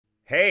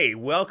Hey,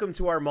 welcome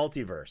to our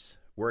multiverse.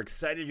 We're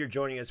excited you're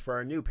joining us for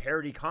our new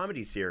parody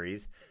comedy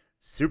series,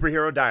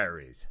 Superhero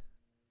Diaries.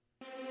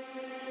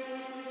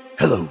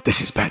 Hello,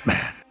 this is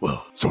Batman.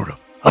 Well, sort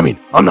of. I mean,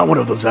 I'm not one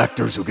of those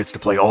actors who gets to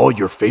play all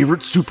your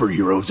favorite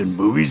superheroes in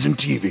movies and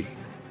TV.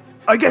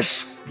 I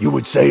guess you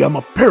would say I'm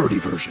a parody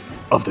version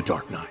of The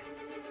Dark Knight.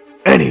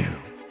 Anywho,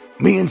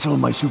 me and some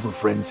of my super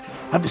friends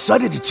have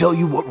decided to tell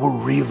you what we're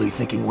really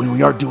thinking when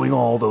we are doing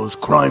all those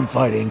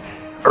crime-fighting,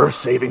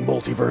 earth-saving,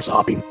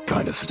 multiverse-hopping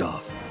kind of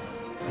stuff.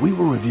 We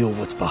will reveal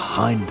what's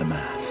behind the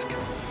mask.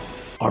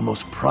 Our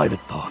most private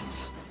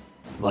thoughts.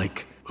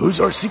 Like, who's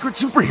our secret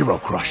superhero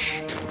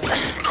crush?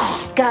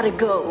 Gotta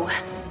go.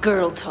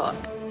 Girl talk.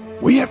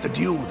 We have to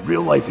deal with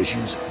real-life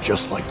issues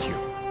just like you.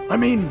 I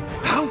mean,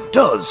 how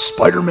does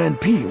Spider-Man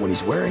pee when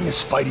he's wearing his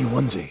Spidey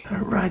onesie?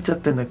 It rides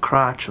up in the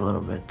crotch a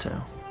little bit, too.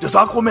 Does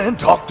Aquaman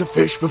talk to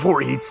fish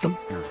before he eats them?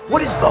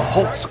 What is the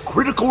Hulk's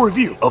critical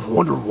review of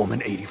Wonder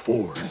Woman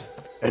 84?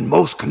 And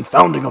most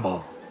confounding of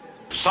all,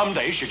 some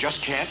days you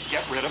just can't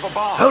get rid of a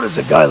bomb. how does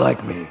a guy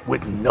like me,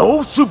 with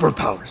no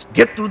superpowers,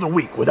 get through the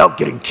week without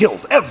getting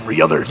killed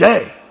every other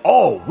day?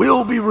 All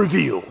will be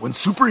revealed when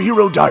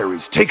Superhero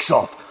Diaries takes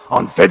off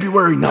on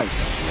February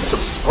 9th.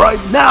 Subscribe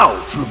now,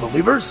 true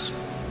believers!